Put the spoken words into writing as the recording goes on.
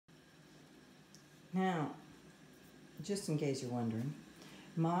Now, just in case you're wondering,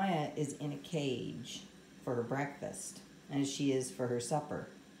 Maya is in a cage for her breakfast, as she is for her supper,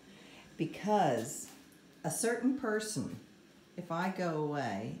 because a certain person, if I go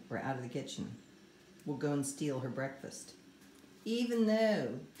away or out of the kitchen, will go and steal her breakfast. Even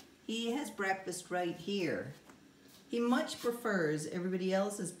though he has breakfast right here, he much prefers everybody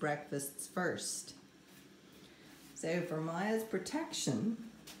else's breakfasts first. So for Maya's protection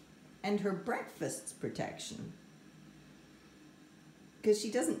and her breakfast's protection, because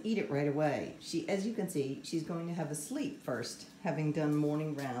she doesn't eat it right away. As you can see, she's going to have a sleep first, having done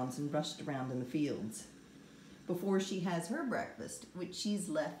morning rounds and rushed around in the fields, before she has her breakfast, which she's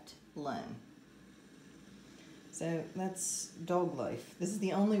left alone. So that's dog life. This is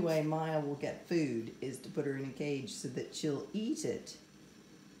the only way Maya will get food, is to put her in a cage so that she'll eat it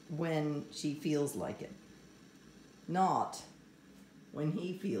when she feels like it, not when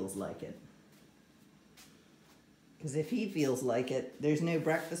he feels like it. Because if he feels like it, there's no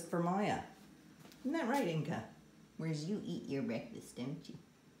breakfast for Maya. Isn't that right, Inca? Whereas you eat your breakfast, don't you?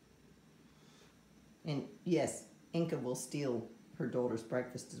 And yes, Inca will steal her daughter's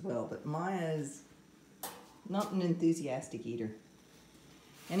breakfast as well, but Maya is not an enthusiastic eater.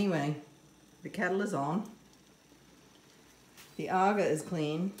 Anyway, the kettle is on. The aga is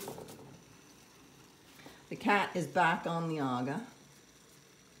clean. The cat is back on the aga.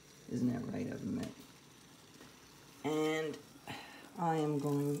 Isn't that right, I've admit? And I am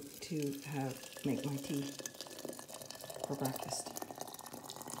going to make my tea for breakfast.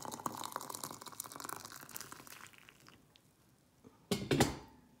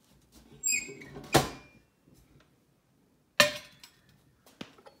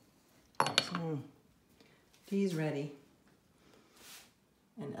 So, tea's ready.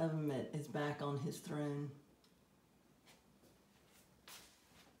 And Oven Mitt is back on his throne.